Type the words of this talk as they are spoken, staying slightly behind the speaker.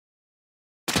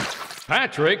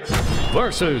Patrick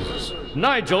versus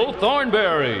Nigel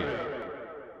Thornberry.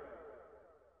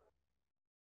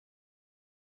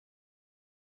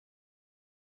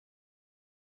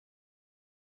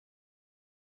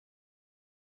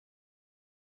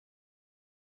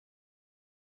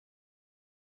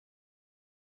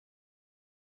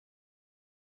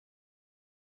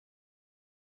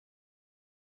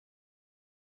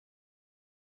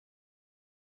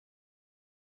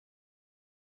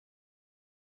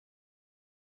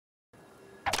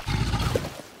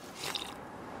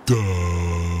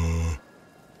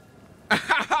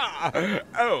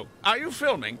 Oh, are you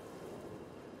filming?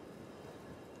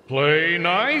 Play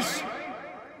nice.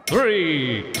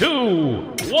 3,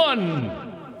 2,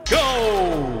 1,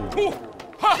 go!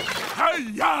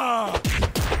 Hi-ya!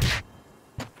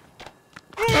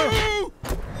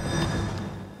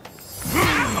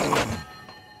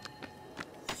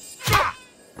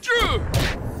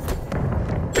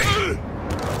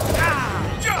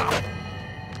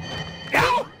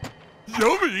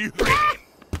 Yummy!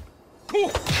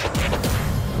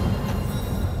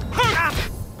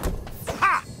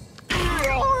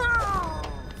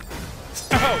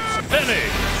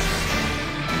 Outstanding!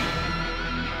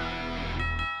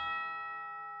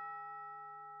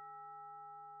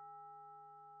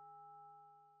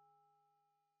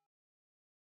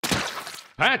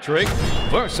 Patrick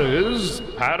versus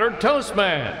Pattern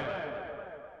Toastman.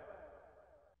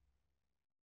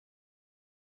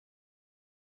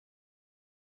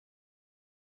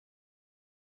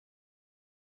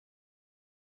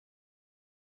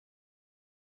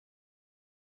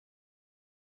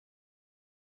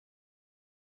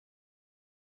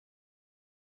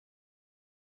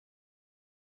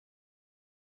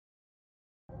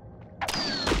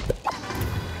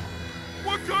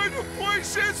 What kind of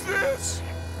place is this?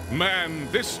 Man,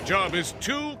 this job is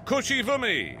too cushy for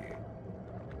me.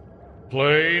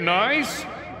 Play nice.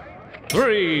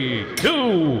 3,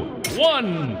 2,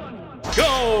 1,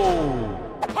 go!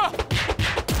 Ha!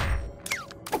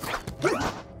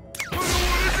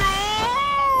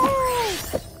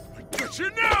 I got you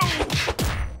now!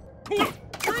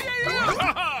 3 a.m.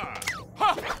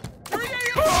 Ha! 3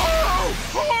 a.m. Oh,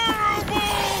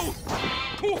 horrible!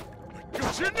 I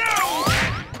got you now!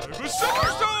 I'm a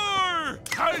superstar!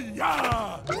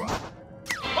 Hi-ya!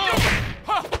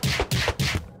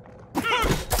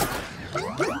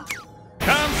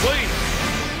 Complete!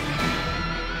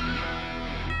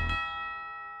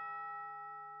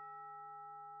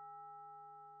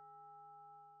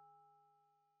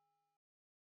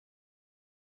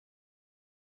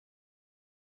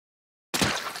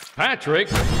 Patrick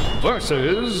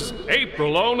versus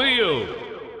April O'Neil.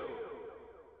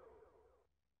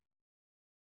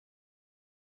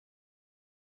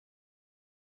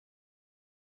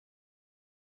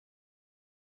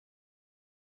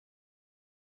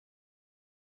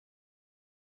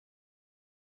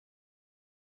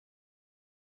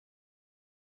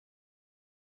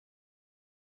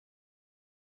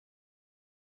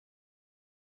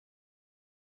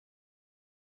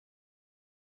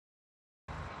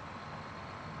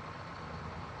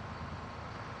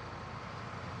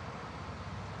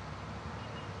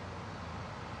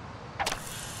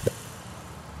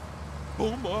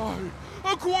 Oh my!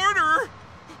 A quarter!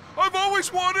 I've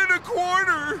always wanted a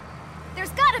quarter!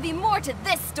 There's gotta be more to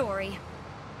this story.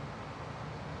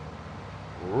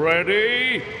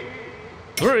 Ready?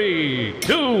 3,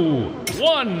 2,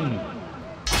 1,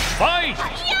 fight!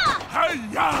 Yeah!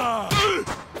 Hi-ya!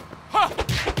 Ha!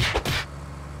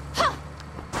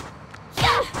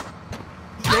 Yeah!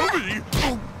 Yummy!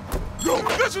 Oh, no,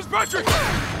 this is Patrick!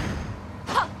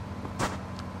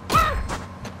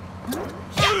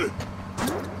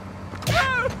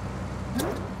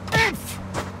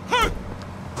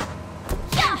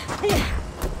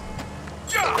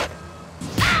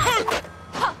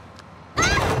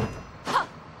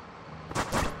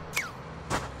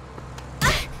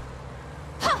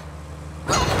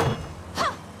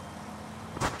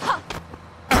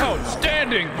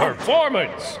 Outstanding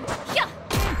performance!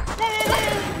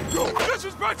 No, this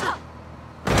is Patrick!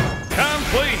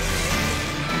 Complete!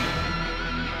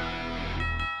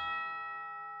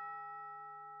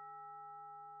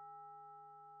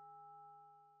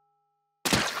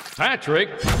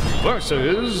 Patrick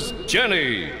versus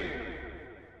Jenny.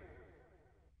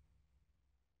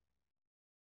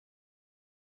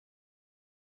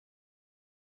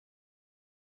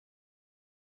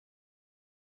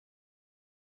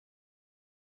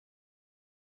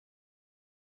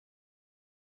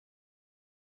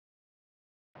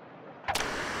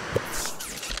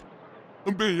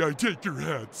 May I take your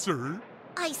hat, sir?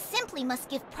 I simply must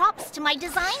give props to my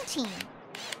design team.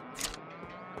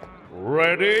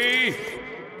 Ready?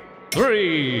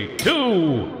 3,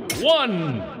 2,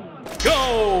 1,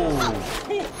 go!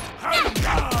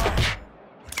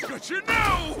 Got you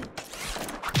now!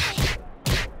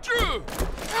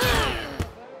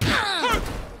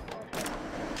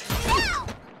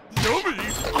 Yummy!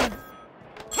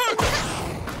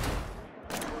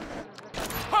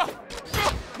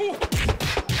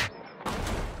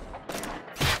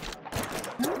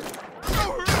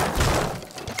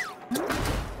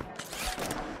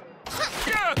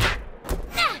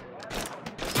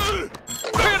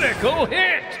 Critical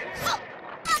hit!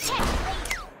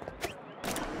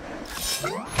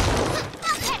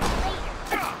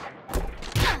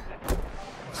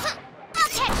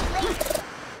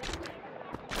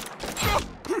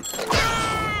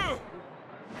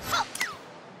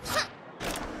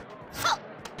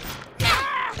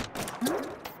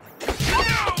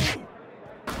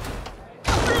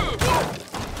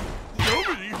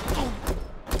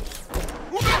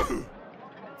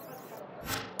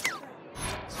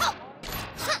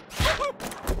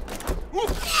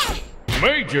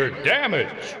 Major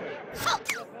damage!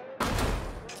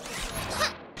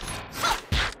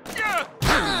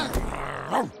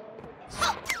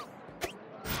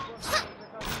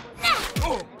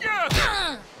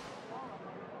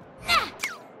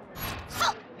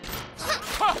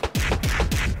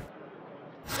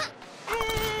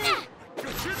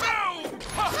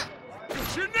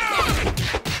 Got you now!